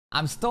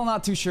I'm still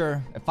not too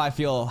sure if I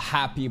feel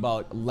happy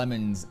about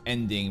Lemon's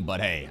ending, but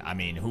hey, I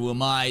mean, who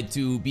am I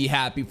to be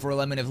happy for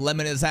Lemon if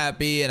Lemon is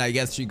happy and I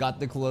guess she got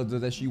the clothes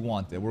that she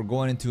wanted. We're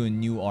going into a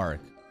new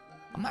arc.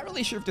 I'm not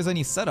really sure if there's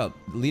any setup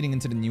leading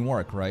into the new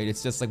arc, right?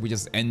 It's just like we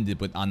just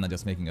ended with Anna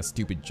just making a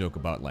stupid joke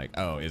about like,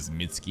 oh, is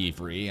Mitsuki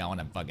free? I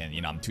want to fucking,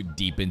 you know, I'm too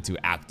deep into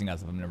acting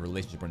as if I'm in a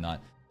relationship or not.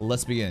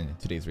 Let's begin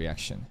today's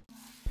reaction.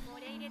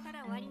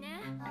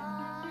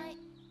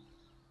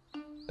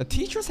 The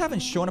teachers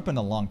haven't shown up in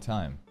a long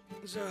time.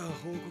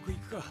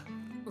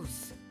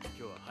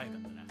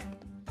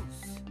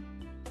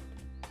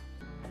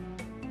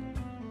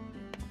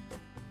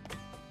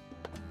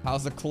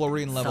 How's the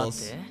chlorine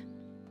levels?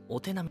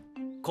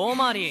 コ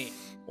マリ、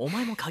お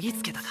前も鍵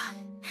つけたか。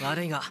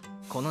悪いが、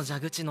この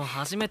蛇口の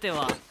初めて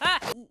は。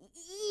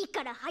いい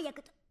から早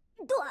く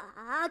ド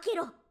ア開け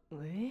ろ。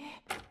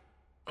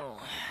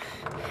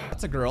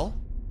That's a girl.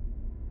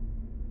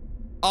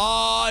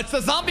 Oh, it's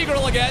the zombie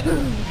girl again.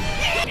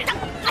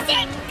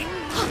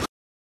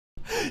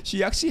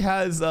 She actually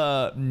has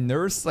a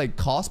nurse like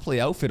cosplay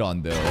outfit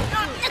on though.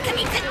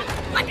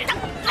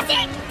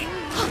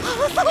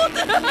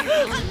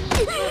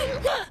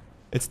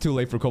 It's too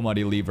late for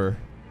Komari, leave her.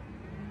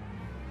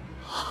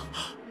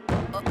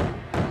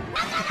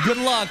 Good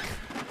luck.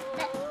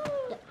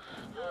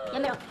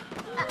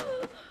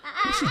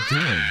 What's she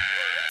doing?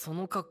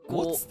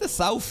 What's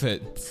this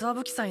outfit?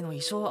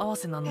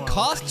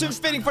 Costume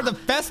fitting for the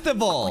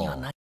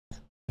festival.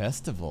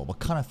 Festival? What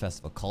kind of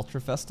festival? Culture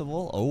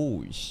festival?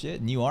 Oh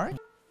shit, new art?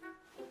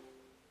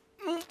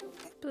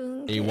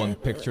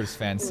 A1 Pictures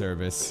fan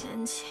service.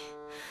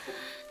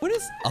 What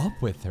is up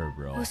with her,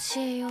 bro?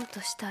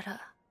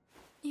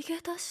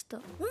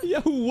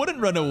 Yeah, who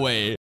wouldn't run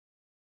away?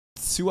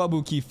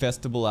 Suwabuki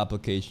Festival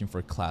application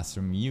for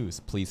classroom use.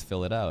 Please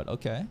fill it out.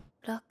 Okay.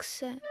 Let's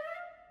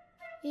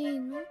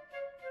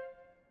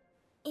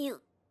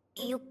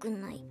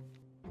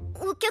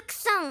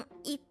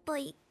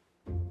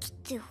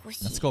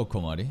go,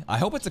 Komari. I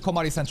hope it's a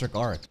Komari-centric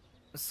arc.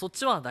 そっ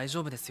ちは大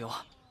丈夫ですよ。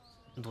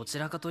どち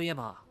らかといえ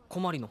ば、コ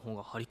マリの方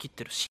が張り切っ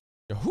てるし。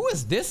Who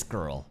is this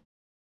girl?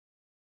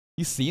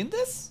 You seen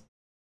this?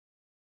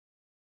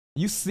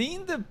 You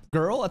seen the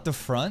girl at the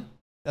front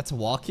that's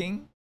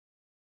walking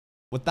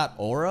with that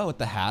aura with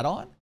the hat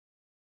on?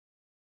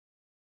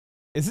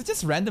 Is it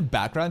just random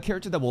background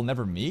character that we'll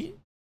never meet?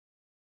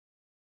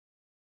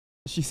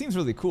 She seems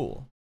really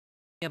cool.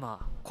 言えば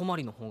コマ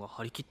リの方が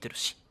張り切ってる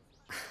し。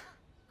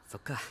そ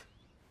っか。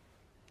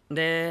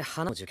で、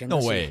花の受験だ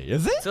し。No way,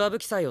 is it? ツアブ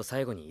記載を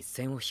最後に一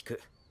線を引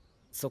く。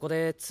そこ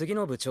で次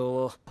の部長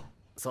を、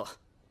そう。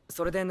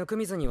それで温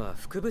水には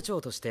副部長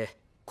として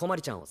コマ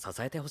リちゃんを支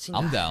えてほしいんだ。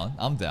I'm down.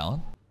 I'm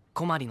down.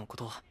 コマリのこ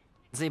と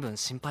ずいぶん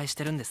心配し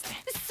てるんです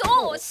ね。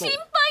そう、心配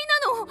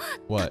なの。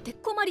 What? だって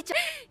コマリちゃん、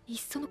いっ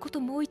そのこと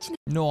もう一年。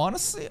No,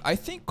 honestly, I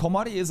think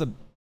Komari is a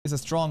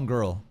strong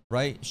girl,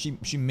 right?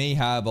 She may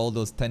have all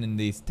those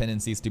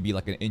tendencies to be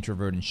like an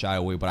introvert and shy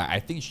away, but I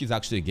think she's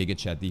actually a Giga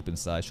Chat deep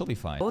inside. She'll be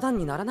fine. 冗談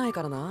にならない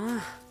から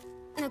な。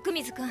温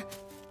水くん、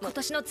今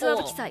年のツアー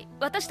部記載、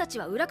私たち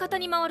は裏方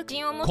に回る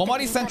陣を持って。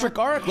Komari-centric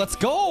arc, let's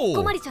go!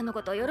 コマリちゃんの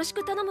ことよろし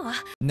く頼むわ。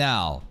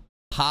Now,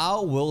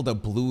 how will the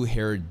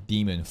blue-haired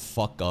demon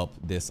fuck up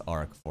this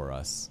arc for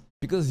us?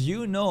 Because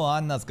you know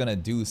Anna's gonna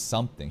do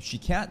something. She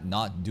can't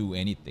not do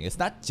anything. It's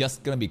not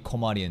just gonna be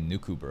Komari and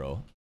Nuku, bro.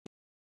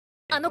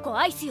 あの子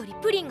アイスより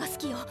プリンが好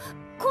きよ。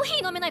コー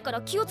ヒー飲めないか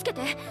ら気をつけ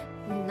て。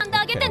なんで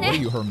あげてね。What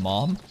are you, her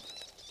mom?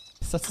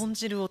 Such 豚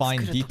汁を fine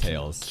作るとき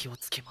details. 気を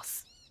つけま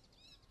す。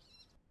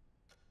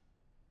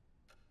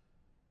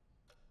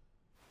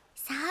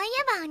そうい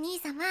えばお兄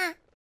様。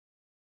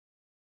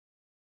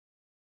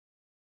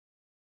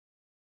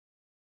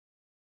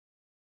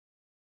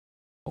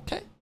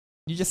Okay.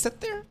 You just sit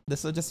there?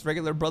 This is just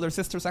regular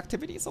brother-sisters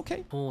activities,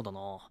 okay? そうだ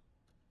な。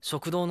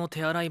食堂の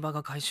手洗い場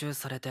が改修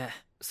されて、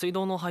水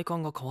道の配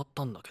管が変わっ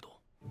たんだけど、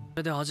そ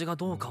れで味が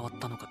どう変わっ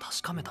たのか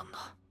確かめたん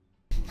だ。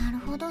なる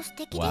ほど、素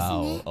敵ですね。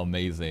Wow,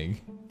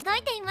 amazing. 届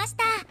いていまし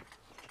た。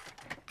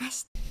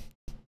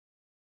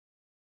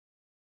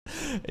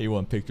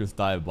A1 Pictures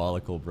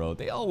diabolical, bro.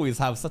 They always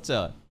have such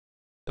a...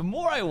 The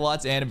more I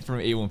watch anime from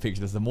A1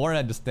 Pictures, the more I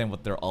understand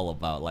what they're all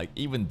about. Like,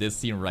 even this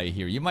scene right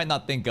here. You might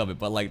not think of it,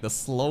 but like the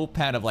slow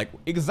pan of like,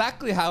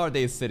 exactly how are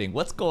they sitting?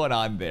 What's going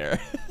on there?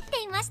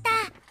 ていました。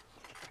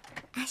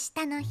明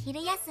日の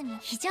昼休み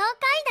非常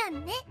階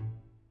段ね。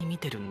見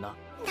てるんだ。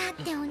だっ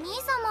てお兄様、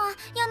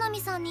ヤナミ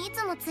さんにい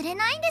つも釣れ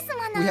ないんです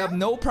もの。 We have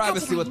no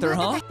privacy with her,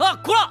 huh? あ、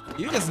こら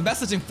You're just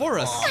messaging for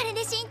us. これ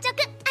で進捗あ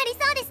り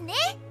そうですね。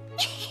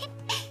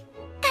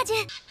果樹。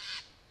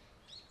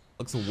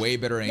Looks way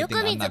better than anything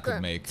温 Anna 水く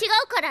could ん、違 make.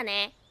 うから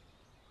ね。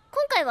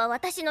今回は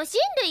私の人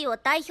類を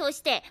代表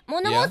して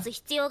物申す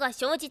必要が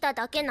生じた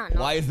だけな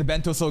の。 Why is the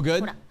bento so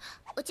good? ほら、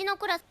うちの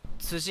クラス。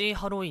辻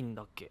ハロイン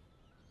だっけ。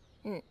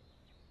うん。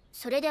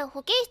それで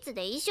保健室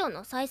で衣装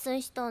の採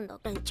寸したんだ。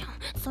レンちゃん、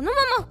そのま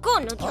ま服を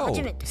脱ぎ Oh,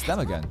 始めて。 it's them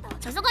again.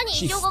 さすがに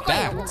衣装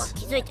係の方が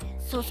気づいて、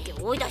宗介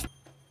を追い出し。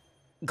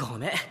ご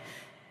めん、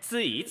つ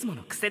いいつも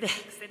の癖で。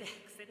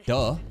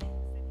Duh.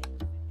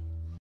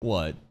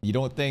 What? You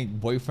don't think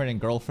boyfriend and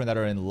girlfriend that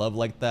are in love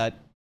like that,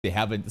 they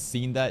haven't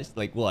seen that?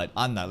 Like what?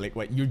 Anna, like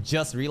what? You're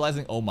just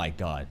realizing, oh my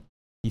god.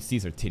 He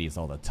sees her titties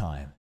all the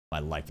time. My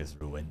life is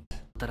ruined.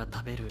 たら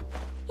食べる。いい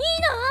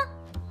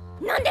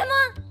の？なんでも。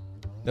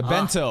 The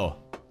bento.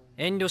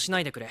 遠慮しな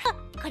いでくれ。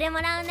これ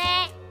もらう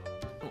ね。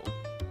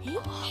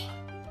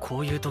こ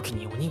ういう時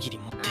におにぎり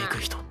持っていく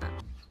人。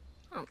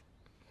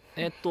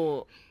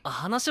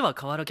話は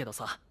変わるけど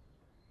さ。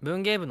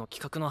文芸部の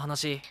企画の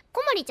話。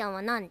こまりちゃん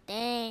はなん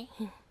て。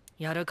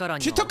やるから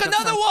に She は。 took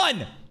another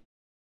one!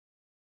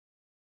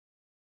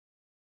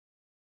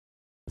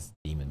 This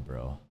demon,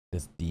 bro.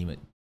 This demon.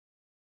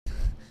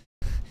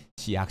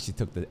 She actually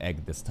took the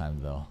egg this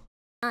time, though.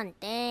 なん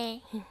て。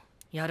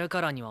やる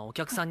からにはお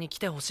客さんに来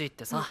てほしいっ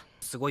てさ。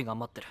すごい頑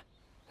張ってる。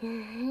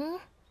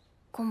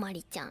こま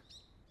りちゃん。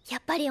や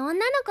っぱり女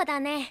の子だ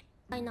ね。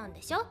なん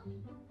でしょ？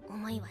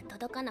思いは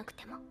届かなく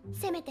ても、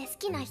せめて好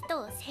きな人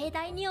を盛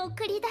大に送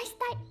り出し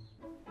たい。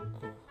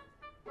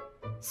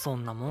そ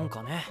んなもん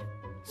かね。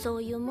そ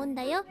ういうもん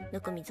だよ、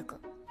ぬくみずくん。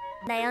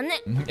だよ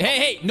ね。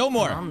Hey, hey, no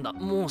な more! んだ、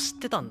もう知っ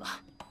てたんだ。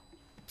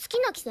月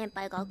の木先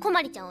輩がこ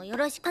まりちゃんをよ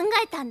ろしく考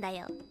えたんだ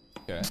よ。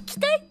Okay. 聞き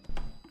たい？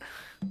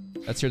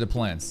 Let's hear the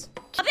plans.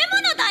 食べ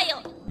物だ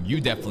よ。You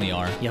definitely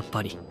are. やっ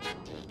ぱり。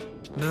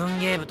文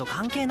芸部と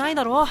関係ない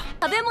だろ。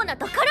食べ物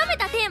と絡め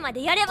たテーマ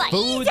でやればい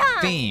いじゃ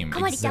Food theme ん。こ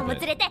まりちゃんも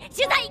連れて取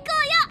材行こ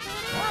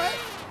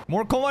う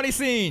よ。 More Komari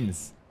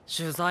scenes!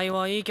 取材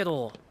はいいけ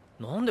ど、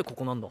なんでこ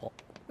こなんだ？待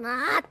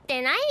っ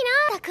てない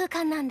な。空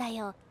間なんだ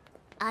よ。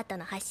アート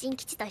の発信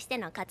基地として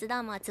の活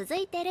動も続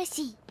いてる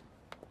し。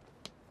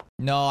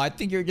No, I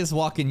think you're just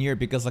walking here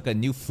because like a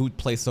new food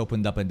place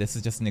opened up and this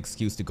is just an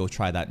excuse to go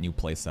try that new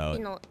place out.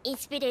 のイン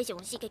スピレーション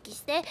を刺激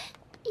して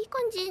いい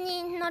感じ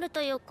になる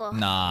というか。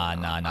 Nah,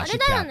 あ she れ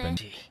だよね。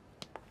 capping.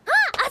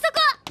 あそこ。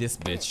 This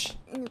bitch.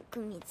 ぬく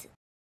みず。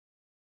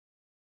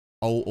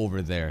 Oh,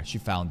 over there. She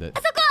found it.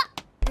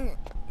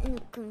 ぬ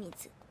くみ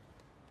ず。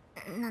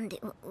なんで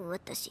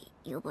私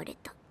呼ばれ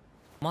た？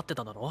待って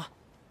ただろ。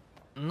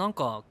なん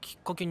かき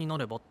っかけにな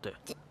ればって。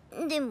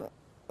でも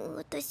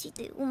私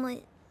でお前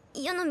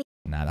嫌なみ。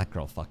 Nah, that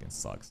girl fucking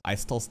sucks. I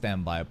still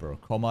stand by it, bro.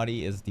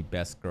 Komari is the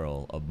best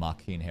girl of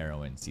Makeine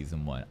Heroine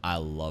Season 1. I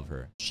love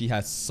her. She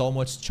has so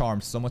much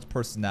charm, so much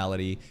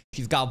personality.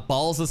 She's got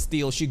balls of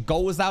steel. She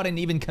goes out and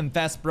even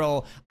confess,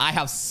 bro. I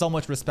have so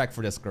much respect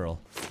for this girl.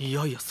 い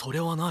やいや、そ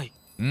れはない。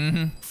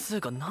つ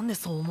うか、なんで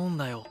そう思うん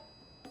だよ。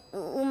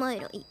お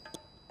前ら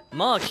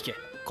まあ聞け、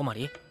こま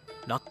り。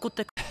ラッコっ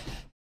て。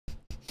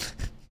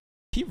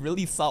He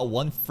really saw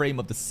one frame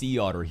of the sea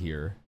otter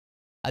here.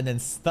 And then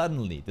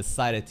suddenly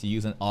decided to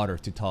use an otter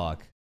to talk.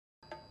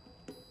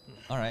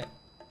 Alright.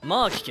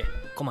 まあ聞け、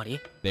こまり。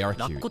 They are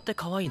ラッコ cute. って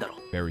可愛いだろ。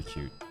 Very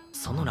cute.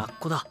 そのラッ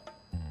コだ。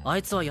あ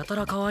いつはやた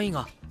ら可愛い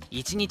が、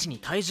1日に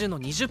体重の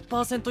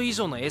 20% 以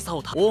上の餌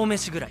を大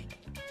飯ぐらい。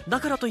だ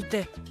からといっ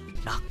て、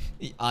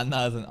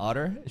Anna is an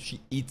otter.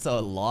 She eats a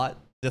lot.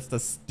 Just a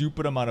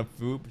stupid amount of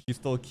food. But she's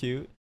still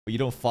cute. But you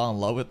don't fall in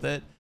love with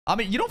it. I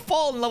mean, you don't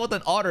fall in love with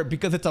an otter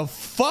because it's a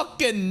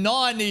fucking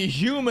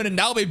non-human and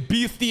that would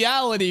be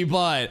bestiality,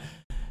 but...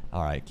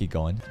 Alright, keep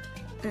going.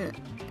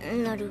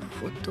 なる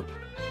ほど。ね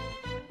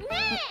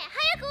え、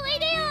早くおい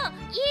でよ。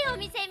いいお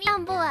店ミラ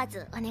ンボアー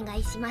ズお願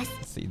いします。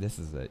 See,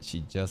 this is it.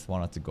 She just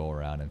wanted to go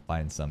around and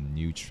find some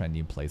new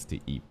trending place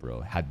to eat,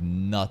 bro. Had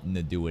nothing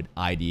to do with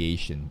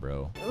ideation,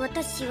 bro.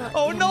 私は。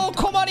 Oh no,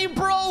 Komari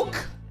broke!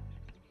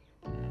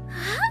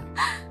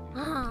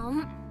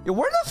 Yo,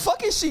 where the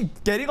fuck is she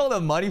getting all the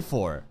money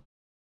for?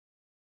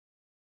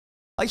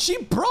 Like, she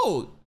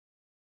broke.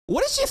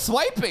 What is she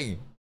swiping?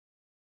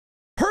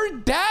 Her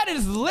dad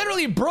is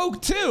literally broke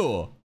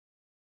too.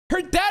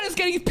 Her dad is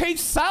getting paid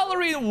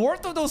salary and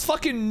worth of those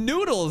fucking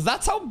noodles.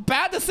 That's how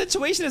bad the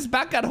situation is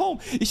back at home.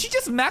 Is she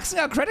just maxing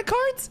out credit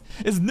cards?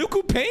 Is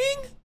Nuku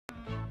paying?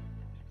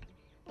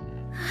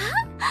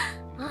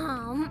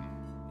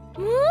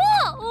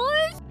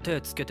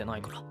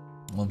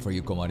 One for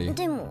you, Komari.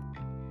 でも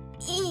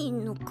いい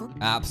のか？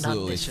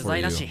 Absolutely 取 for 材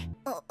you. だし。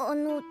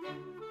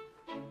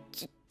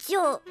じゃ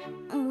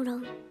あもら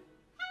う。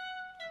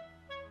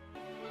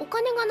お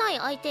金がない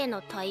相手へ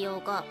の対応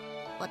が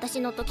私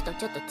の時と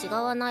ちょっと違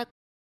わない。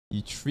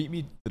 You treat me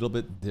a little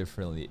bit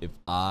differently if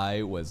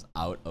I was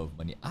out of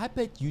money. I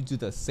bet you do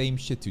the same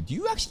shit too. Do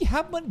you actually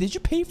have money? Did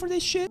you pay for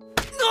this shit?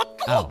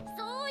 Ow.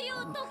 そういう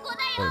とこ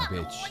だ What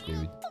よ。 a bitch,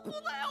 dude.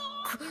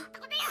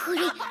 こ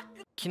れ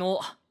昨日、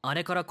あ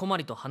れからこま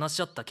りと話し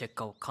合った結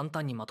果を簡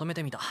単にまとめ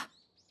てみた。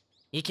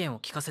意見を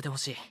聞かせてほ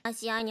しい。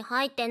試合に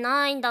入って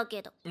ないんだ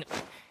けど。Yep,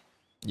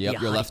 や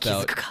you're はり left 気づ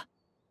out. くか。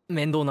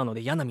面倒なの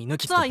で柳見抜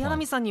き。さあ、柳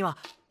見さんには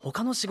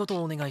他の仕事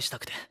をお願いした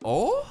くて。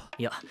 Oh?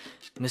 いや、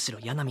むしろ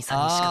柳見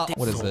さんにしか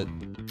What is そう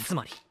it? つ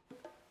まり、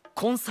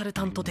コンサル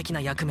タント的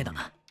な役目だ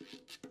な。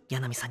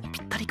柳見さんにぴ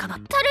ったりかな。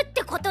たるっ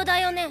てことだ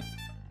よね。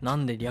な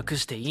んで略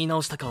して言い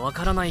直したかわ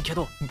からないけ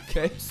ど、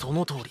 Okay. そ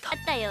の通りだ。あ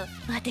ったよ。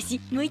私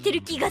向いて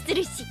る気がす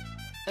るし。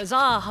じ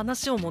ゃあ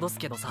話を戻す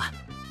けどさ、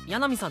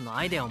柳見さんの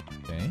アイデアを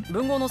Okay.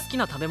 文豪の好き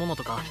な食べ物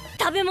とか。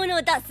食べ物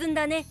を出すん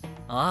だね。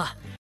ああ、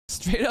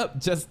 Straight up,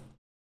 just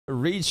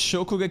read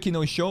Shokugeki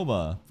no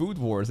Shoma, Food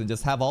Wars, and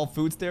just have all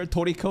foods there,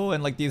 Toriko,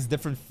 and like these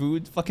different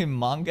food fucking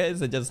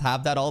mangas, and just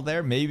have that all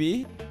there,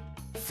 maybe?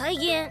 再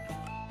現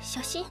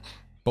写真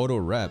Photo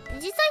rep.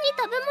 実際に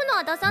食べ物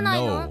は出さない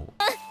の No.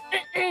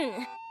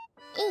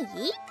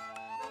 いい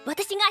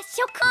私が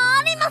食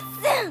ありま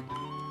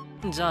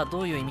せんじゃあど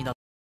ういう意味だ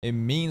It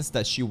means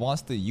that she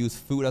wants to use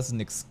food as an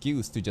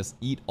excuse to just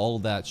eat all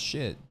that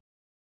shit.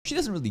 She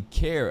doesn't really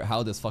care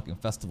how this fucking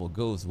festival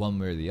goes one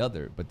way or the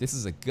other, but this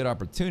is a good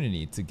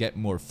opportunity to get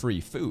more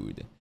free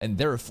food. And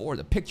therefore,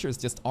 the pictures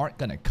just aren't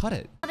gonna cut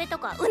it. 鍋と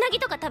かうなぎ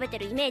とか食べて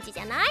るイメージじ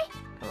ゃない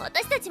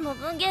私たちも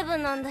文芸部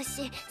なんだ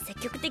し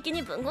積極的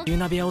に文豪牛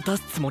鍋屋を出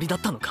すつもりだっ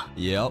たのか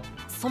Yep.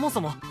 そも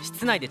そも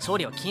室内で調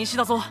理は禁止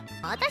だぞ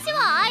私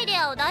はアイデ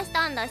アを出し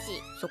たんだし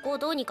そこを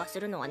どうにかす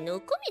るのはぬ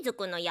くみず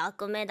くんの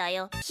役目だ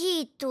よ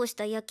火通し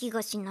た焼き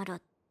菓子なら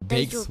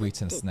Baked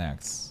sweets and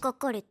snacks. 書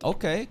かれて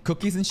Okay,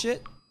 cookies and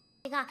shit?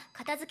 が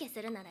片付けす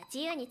るなら自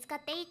由に使っ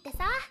ていいって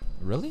さ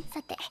Really?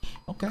 さて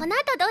Okay. この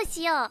後どう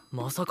しよ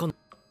まさかの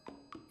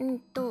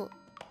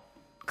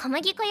小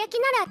麦粉焼き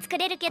なら作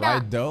れるけど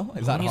Fried dough?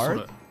 Is that 何それ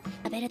hard?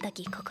 食べると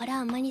き心を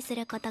甘にす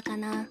ることか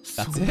な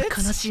That's そんな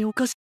it? 悲しいお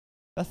菓子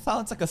That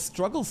sounds like a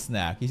struggle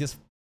snack. You just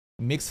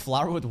mix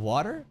flour with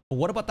water?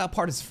 What about that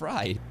part is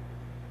fried?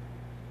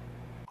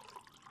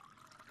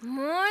 お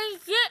い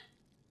しい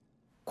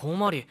こ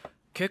まり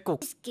結構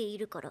スケい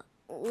るから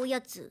お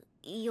やつ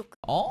よく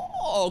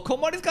Oh,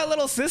 Komari's got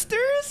little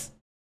sisters?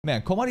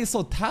 Man, Komari's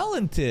so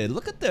talented.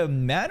 Look at the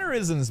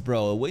mannerisms,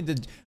 bro. Wait,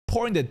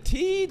 pouring the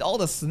tea, all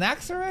the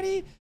snacks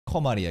already?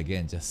 Komari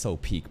again, just so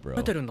peak, bro. 食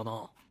べてるんだ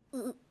な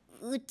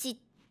うち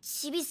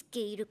ちびすけ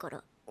いるか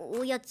ら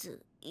おやつ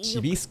よく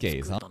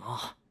Chibisuke's, だ huh? な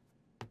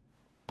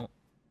あ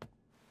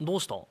どう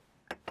した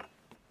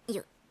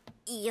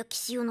焼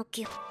き塩の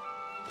気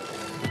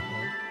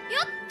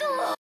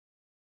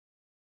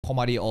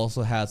Komari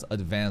also has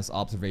advanced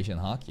observation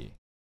hockey.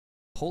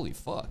 Holy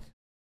fuck.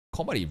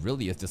 Komari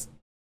really is just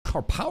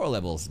her power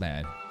levels,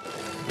 man.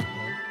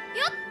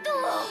 やっとお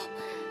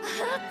疲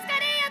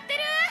れやってる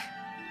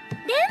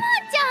レモ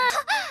ンち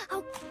ゃ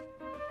ん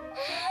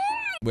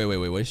Wait,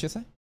 what did she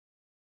say?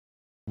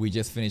 We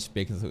just finished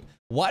baking.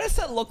 Why does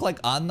that look like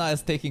Anna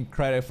is taking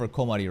credit for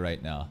Komari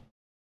right now?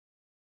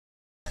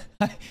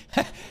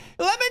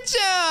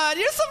 Lemon-chan,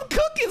 here's some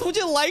cookies. Would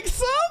you like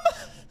some?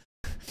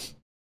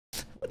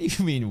 What do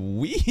you mean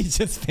we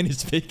just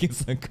finished baking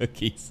some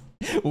cookies?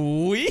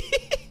 We?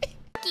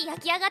 焼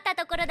き上がった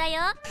ところだよ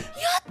やっ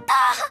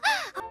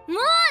たも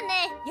う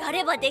ねや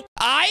ればでき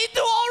I do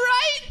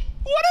alright?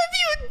 What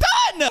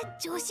have you done?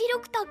 女子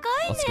力高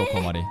い Let's go,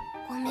 Komari.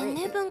 ごめん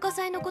ね文化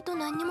祭のこと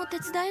何にも手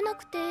伝えな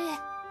くて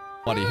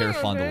Komari hair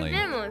fondling.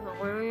 でもそ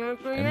こになっ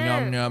て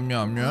Nom ね nom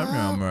nom nom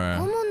顧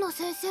nom. 問の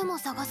先生も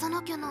探さ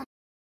なきゃな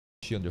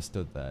She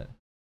understood that.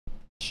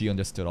 She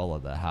understood all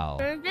of that. How?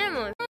 で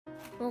も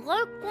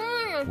若い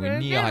顧問の We 先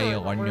need 生 I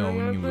も on これ no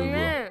な new く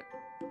ね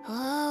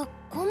あ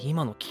ー顧問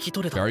今の聞き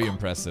取れた Very の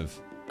か impressive.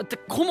 って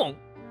顧問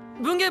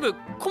文芸部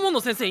顧問の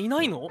先生い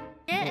ないの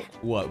で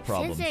What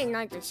先 problem? 生い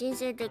ないと申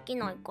請でき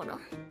ないから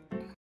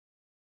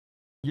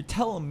You're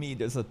telling me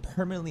there's a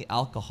permanently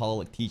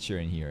alcoholic teacher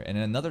in here and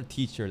another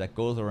teacher that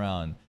goes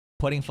around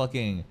putting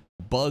fucking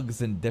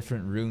bugs in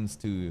different rooms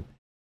to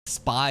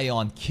spy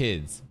on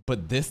kids,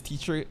 but this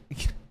teacher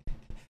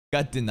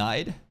got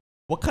denied?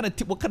 What kind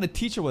of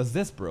teacher was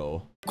this,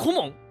 bro? 顧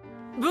問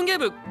文芸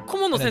部顧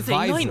問の An 先生い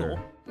ない advisor? の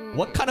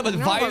What kind of なん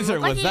か advisor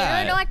昔 was いろ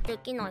いろあ that? ってで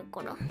きない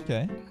から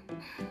Okay.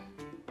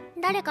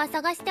 誰か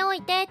探してお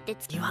いてって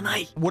つ言わな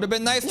い Would have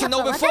been nice や to っぱ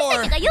know 私た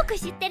before. ちがよく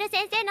知ってる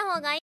先生の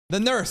方がいい The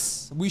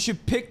nurse. We should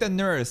pick the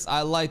nurse.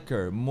 I like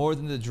her more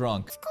than the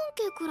drunk. 関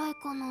係くらい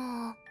か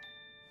な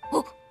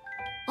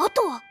あ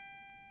とは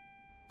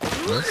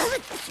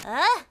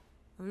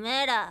お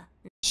めえら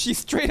She's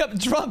straight up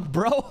drunk,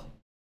 bro.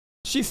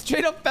 She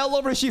straight up fell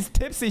over. She's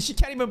tipsy. She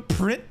can't even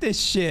print this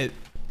shit.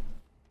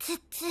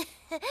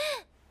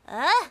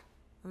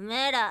 お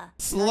めえら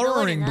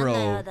Slurring,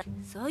 bro.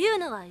 そういう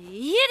のは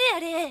家でや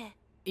れ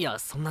いや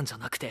そんなんじゃ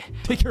なくて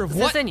Take care of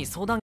先 what? 生に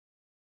相談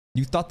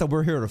You thought that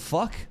we're here to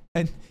fuck?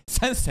 And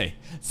Sensei,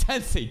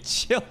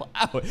 chill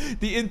out.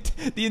 The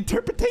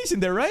interpretation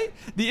there, right?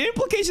 The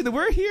implication that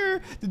we're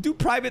here to do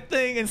private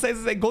thing and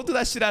Sensei go do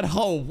that shit at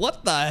home.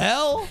 What the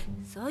hell?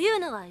 そういう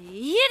のは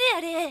家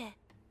でやれ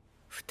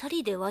二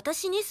人で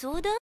私に相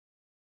談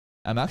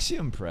I'm actually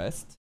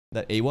impressed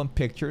that A1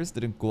 Pictures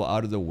didn't go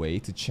out of the way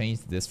to change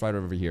this right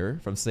over here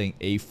from saying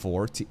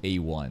A4 to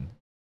A1.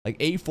 Like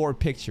A4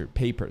 picture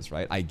papers,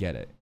 right? I get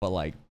it. But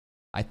like,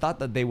 I thought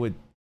that they would,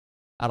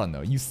 I don't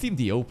know. You've seen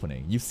the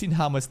opening. You've seen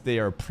how much they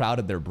are proud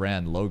of their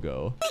brand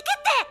logo.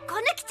 こ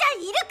ぬきちゃ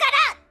んいるか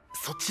ら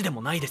そっちで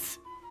もないです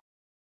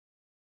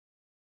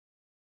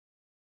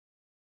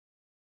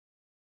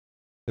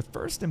The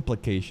first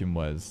implication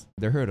was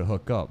they're here to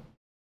hook up.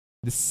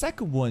 The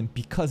second one,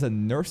 because a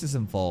nurse is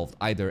involved,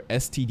 either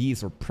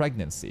STDs or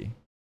pregnancy.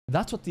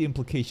 That's what the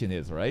implication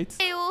is, right?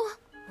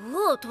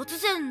 おお突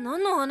然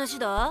何の話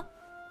だ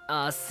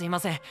あすいま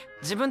せん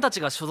自分たち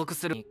が所属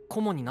する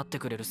顧問になって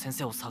くれる先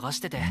生を探し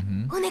てて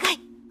Mhm. お願い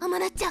天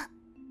菜ちゃん。は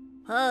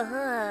あ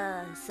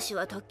はあ、私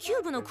は卓球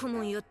部の顧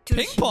問やって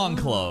るし。Ping pong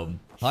club.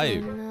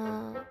 Hi.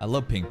 I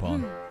love ping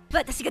pong.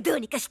 私がどう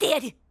にかしてや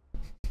る。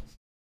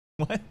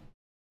What?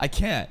 I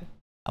can't.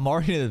 I'm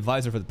already an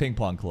advisor for the ping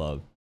pong club.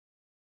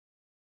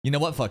 You know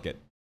what? Fuck it.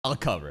 I'll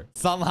cover.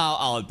 Somehow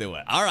I'll do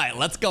it. All right,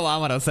 let's go,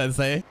 Amano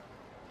Sensei.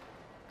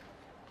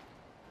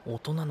 大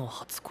人の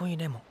初恋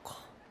レモンか。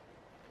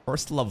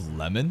First love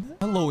lemon?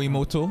 Hello,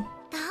 Imoto. ど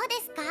うで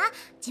すか？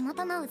地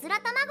元のうずら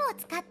卵を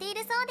使ってい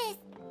るそうです。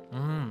う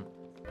ん。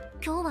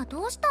今日は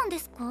どうしたんで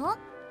すか？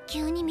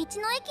急に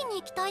道の駅に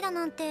行きたいだ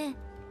なんて。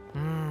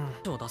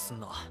を出すん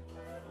だ。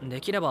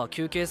できれば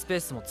休憩スペー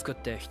スも作っ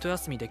て一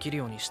休みできる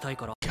ようにしたい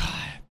から。God,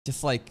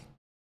 just like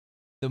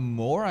the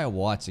more I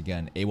watch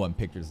again A1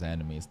 Pictures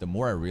animes, the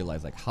more I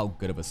realize like how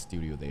good of a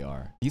studio they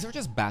are. These are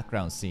just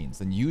background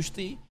scenes, and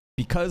usually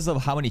because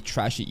of how many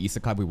trashy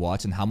isekai we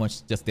watch and how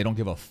much just they don't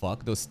give a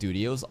fuck, those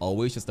studios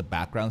always just the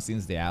background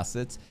scenes, the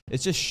assets,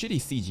 it's just shitty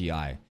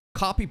CGI.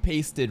 Copy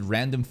pasted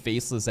random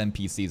faceless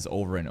NPCs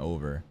over and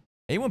over.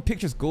 A1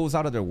 Pictures goes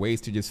out of their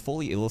ways to just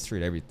fully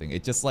illustrate everything.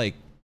 It just like,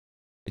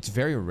 it's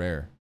very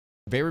rare.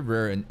 Very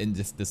rare in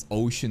just this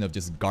ocean of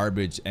just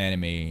garbage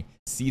anime,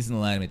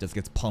 seasonal anime just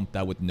gets pumped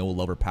out with no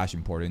love or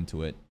passion poured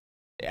into it.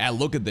 And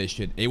look at this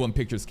shit. A1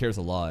 Pictures cares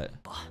a lot.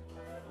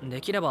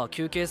 できれば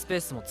休憩スペ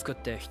ースも作っ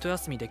て一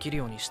休みできる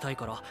ようにしたい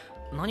から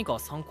何か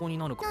参考に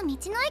なるか。道の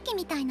駅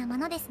みたいなも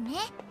のですね。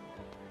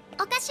お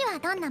菓子は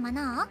どんなも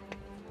の？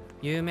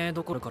有名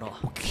どころから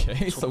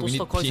Okay, ちょ so っと we し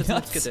need た解説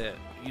をつけ peanuts.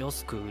 て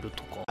安く売る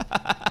とか。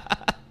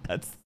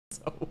That's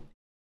so.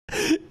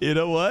 You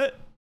know what?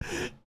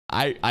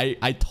 I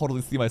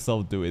totally see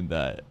myself doing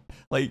that.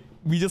 Like,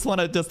 we just want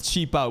to just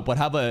cheap out, but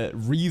have a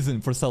reason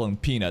for selling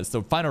peanuts.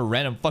 So find a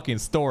random fucking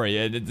story,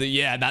 and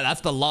yeah,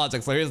 that's the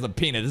logic. So here's the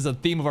peanut. This is the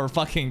theme of our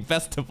fucking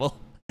festival.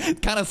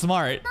 Kind of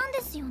smart. なん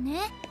ですよね。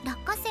落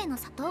花生の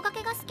砂糖が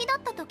けが好きだっ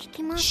たと聞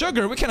きます。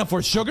Sugar? We can't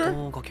afford sugar.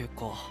 動画結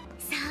果。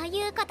そう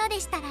いうことで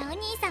したらお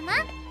兄様、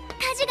果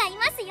樹がい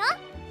ますよ。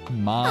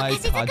 My お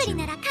菓子作り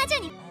な Kaju. ら果樹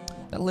に。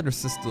 That little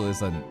sister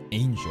is an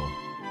angel.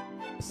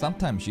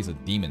 Sometimes she's a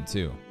demon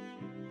too.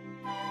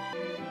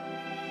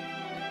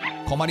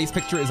 Komari's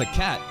picture is a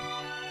cat.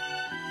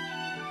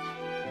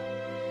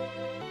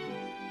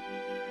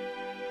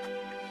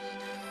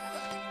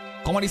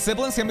 Komari's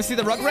siblings, can we see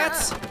the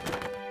Rugrats?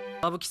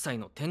 ラブ記載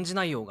の展示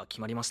内容が決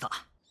まりました。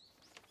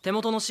手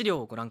元の資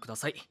料をご覧くだ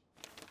さい。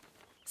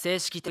正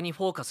式的に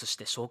フォーカスし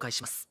て紹介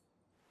します。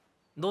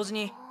同時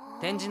に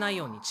展示内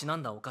容にちな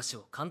んだお菓子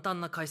を簡単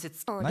な解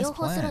説。両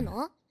方する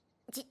の？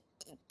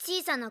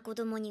小さな子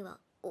供には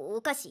お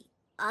菓子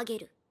あげ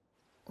る。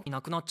いな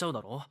くなっちゃう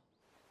だろ。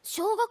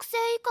小学生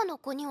以下の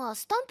子には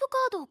スタンプカ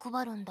ードを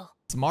配るんだ。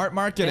Smart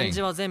展 marketing.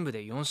 示は全部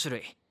で4種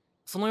類。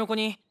その横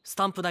にス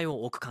タンプ台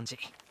を置く感じ。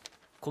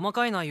細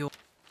かい内容、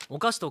お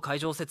菓子と会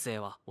場設営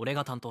は俺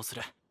が担当す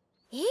る。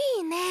いい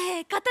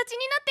ね、形に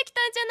なってき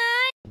たんじゃな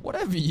い？ What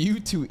have you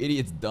two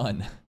idiots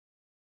done?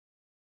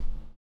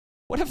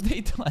 What have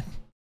they done?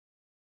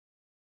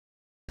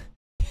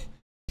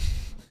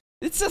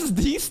 It says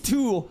these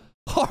two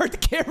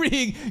hard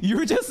carrying.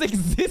 You're just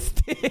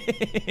existing.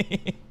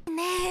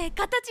 ねえ、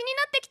形に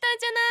なってきたん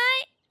じゃな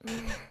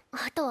い？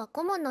あとは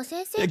顧問の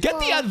先生 Yeah, と。 get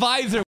the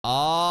advisor.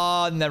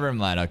 Oh, never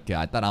mind. Okay,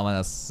 I thought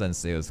Amana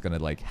Sensei was gonna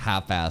like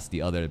half-ass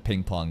the other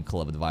ping pong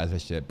club advisor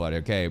shit, but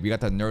okay, we got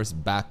to nurse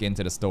back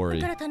into the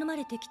story. から頼ま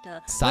れてき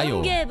たさ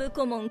よ文芸部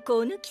顧問小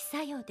抜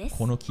さよです。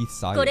 Konoki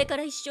これ Sayo. か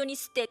ら一緒に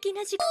素敵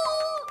な時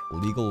間。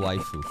 Legal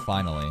waifu,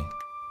 finally.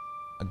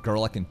 A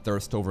girl I can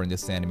thirst over in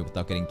this anime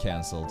without getting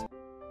cancelled.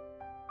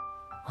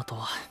 あと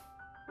は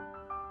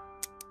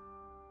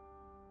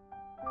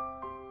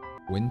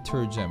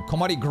Winter Gem.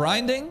 Komari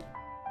grinding?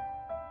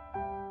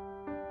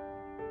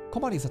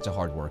 Komari is such a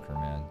hard worker,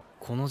 man.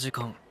 この時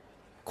間、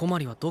小ま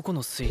りはどこ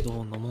の水道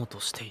を飲もうと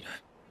している。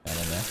 I don't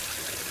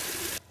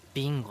know.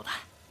 ビンゴだ。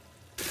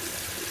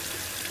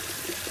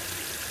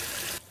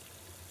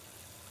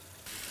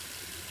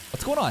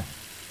 What's going on?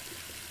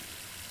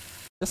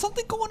 There's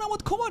something going on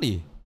with Komari.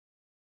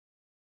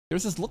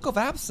 There's this look of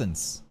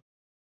absence.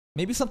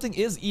 Maybe something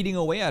is eating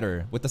away at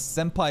her with the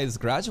senpais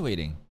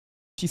graduating.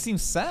 She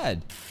seems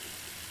sad.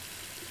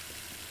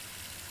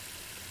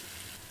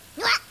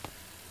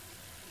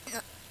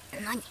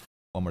 何？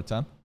 One more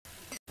time.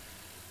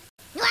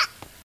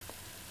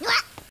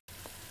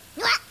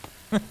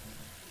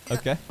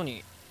 Okay. ここ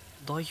に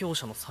代表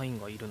者のサイン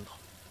がいるんだ。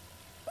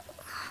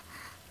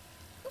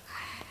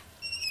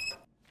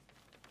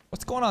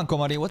 What's going on,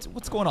 Komari?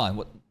 What's going on?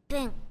 What?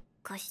 ペン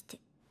貸して。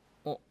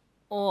あ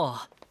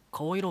あ、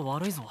顔色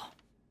悪いぞ。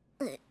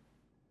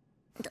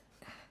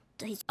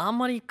大丈あん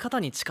まり肩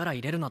に力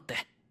入れるなって。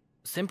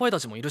先輩た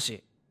ちもいる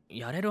し、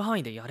やれる範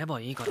囲でやれば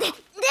いいから。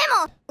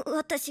夫。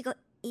私が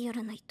や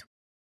らないと。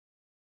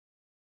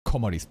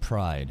 Komari's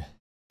pride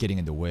getting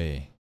in the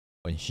way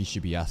when she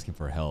should be asking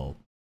for help.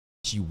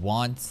 She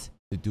wants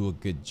to do a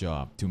good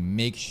job, to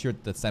make sure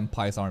that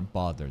senpais aren't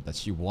bothered, that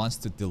she wants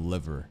to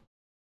deliver,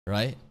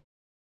 right?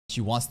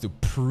 She wants to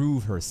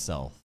prove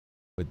herself,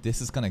 but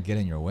this is gonna get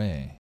in your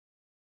way.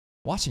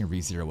 Watching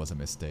ReZero was a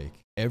mistake.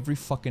 Every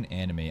fucking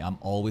anime, I'm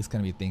always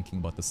gonna be thinking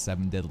about the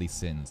 7 deadly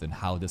sins and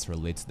how this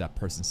relates to that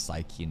person's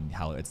psyche and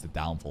how it's the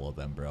downfall of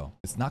them, bro.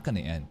 It's not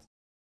gonna end.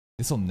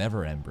 This will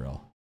never end,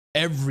 bro.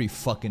 Every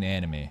fucking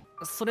anime.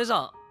 それじゃ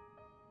あ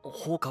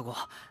放課後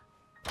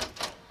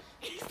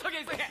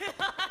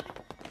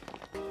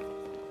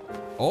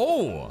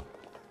Oh!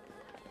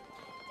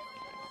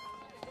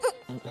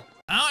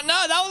 Oh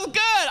no, that was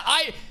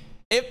good!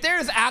 If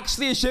there's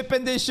actually a ship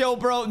in this show,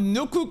 bro,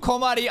 Nuku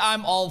Komari,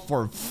 I'm all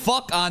for.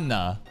 Fuck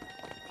Anna.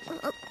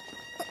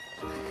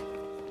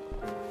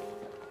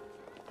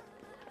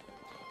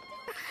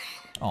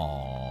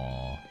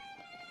 Aww.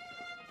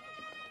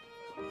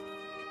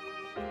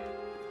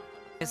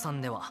 計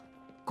算では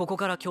ここ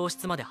から教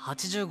室まで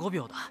85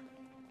秒だ。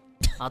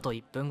あと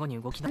1分後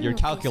に動きな Your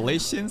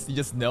calculations, you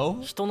just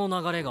know? 人の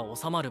流れが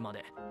収まるま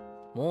で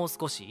もう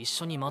少し一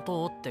緒に待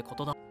とうってこ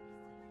とだ。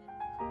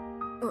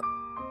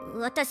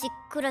私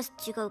クラス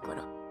違うか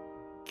ら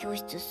教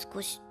室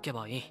少し行け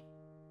ばいい。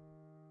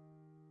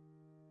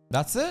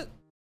 That's it?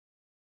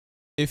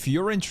 If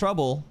you're in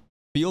trouble,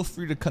 feel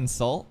free to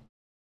consult.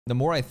 The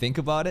more I think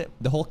about it,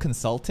 the whole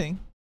consulting,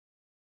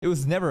 it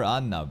was never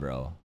Anna,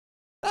 bro.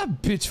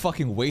 That bitch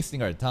fucking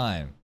wasting our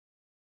time.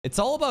 It's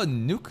all about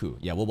Nuku.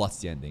 Yeah, we'll watch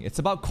the ending. It's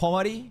about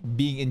Komari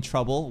being in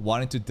trouble,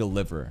 wanting to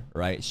deliver,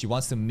 right? She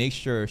wants to make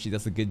sure she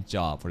does a good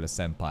job for the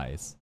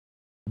senpais.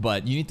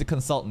 But you need to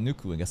consult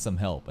Nuku and get some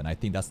help, and I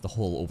think that's the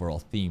whole overall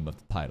theme of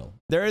the title.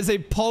 There is a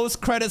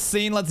post-credit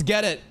scene, let's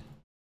get it!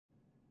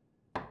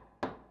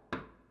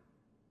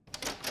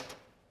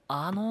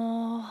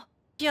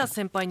 キア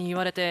先輩に言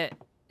われて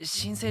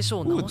申請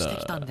書を直して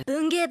きたんで。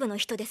文芸部の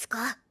人です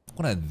か？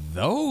 What are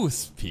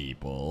those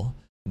people?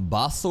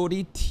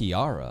 Basori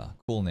Tiara.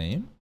 Cool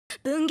name.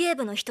 文芸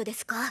部の人で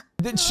すか？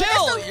 Chill!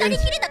 二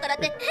人きりだからっ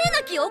て変な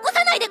気を起こ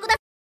さないでくだ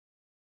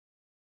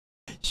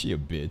さい。 She a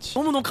bitch.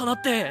 飲むのかな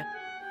って。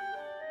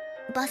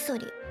バソ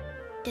リ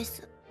で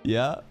す。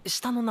 Yeah.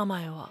 下の名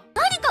前は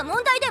何か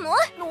問題でも？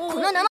こ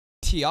の名前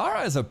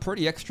Tiara is a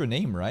pretty extra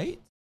name, right?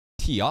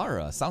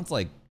 Tiara sounds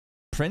like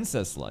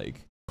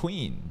princess-like.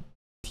 Queen.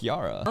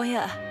 Tiara. お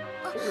や。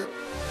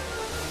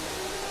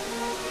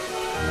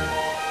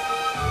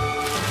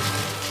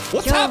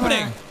 What's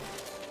happening?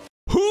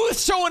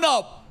 Who's showing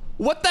up?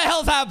 What the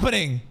hell's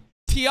happening?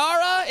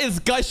 Tiara is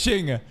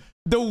gushing.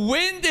 The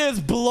wind is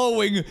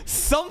blowing.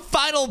 Some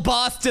final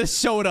boss just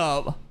showed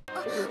up.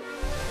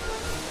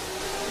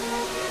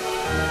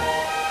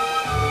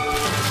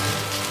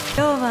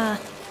 今日は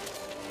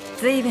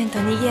随分と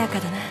賑やか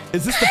だな。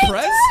 Is this the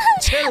press?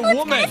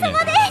 Chairwoman.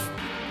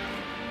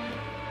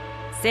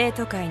 生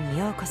徒会に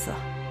ようこそ。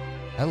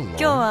 Hello. 今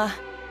日は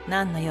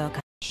何の用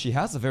か。 She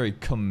has a very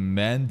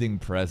commanding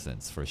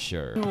presence for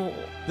sure. もう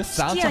The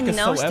式屋 soundtrack に is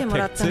直 so しても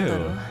らっ epic たのだ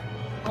ろ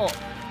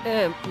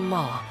too. う。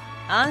ま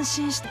あ安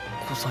心して。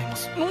ございま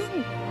す。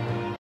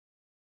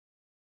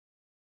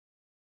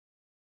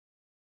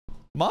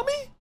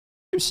 Mommy?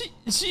 She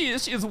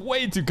is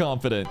way too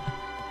confident.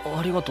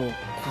 ありがとう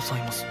ござ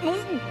います。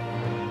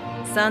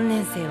 3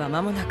年生は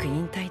間もなく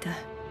引退だ。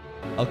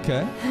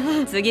 Okay.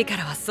 次か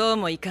らはそう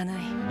もいかない。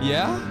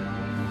 Yeah?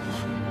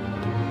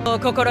 お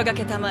心が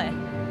けたまえ。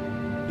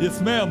 Yes,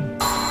 ma'am.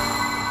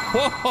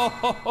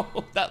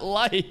 Whoa, that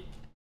light.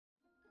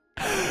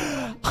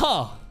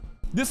 Huh.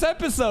 This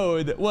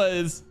episode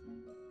was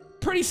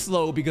pretty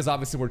slow because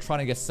obviously we're trying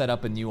to get set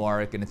up a new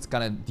arc and it's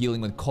kind of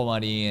dealing with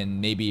Komari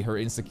and maybe her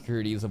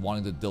insecurities of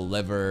wanting to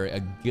deliver a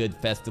good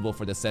festival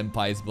for the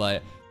senpais,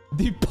 but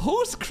the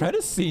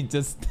post-credit scene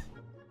just...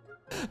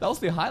 that was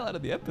the highlight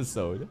of the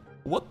episode.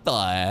 What the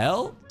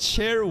hell?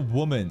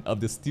 Chairwoman of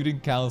the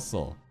student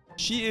council.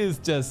 She is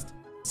just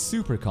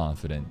super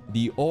confident.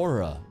 The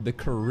aura, the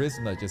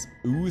charisma just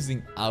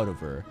oozing out of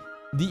her.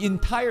 The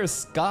entire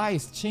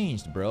sky's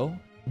changed, bro.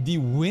 The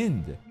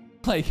wind.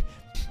 Like,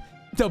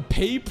 the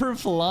paper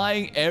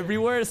flying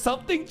everywhere.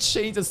 Something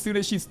changed as soon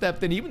as she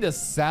stepped in. Even the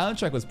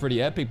soundtrack was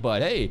pretty epic,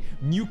 but hey,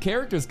 new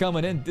characters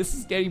coming in. This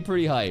is getting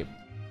pretty hype.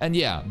 And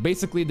yeah,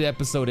 basically the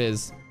episode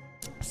is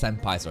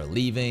senpais are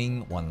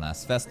leaving, one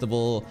last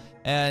festival,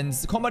 and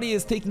Komari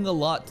is taking a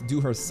lot to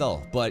do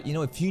herself. But you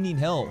know, if you need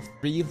help,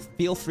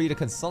 feel free to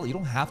consult. You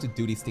don't have to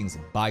do these things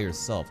by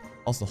yourself.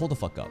 Also, hold the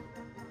fuck up.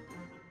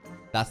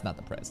 That's not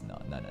the press.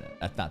 No.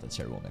 That's not the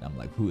chairwoman. I'm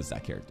like, who is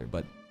that character?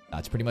 But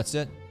that's pretty much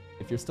it.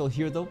 If you're still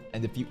here though,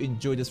 and if you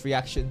enjoyed this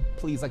reaction,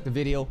 please like the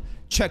video.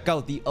 Check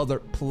out the other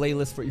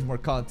playlist for even more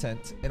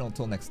content. And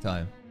until next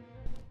time,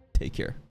 take care.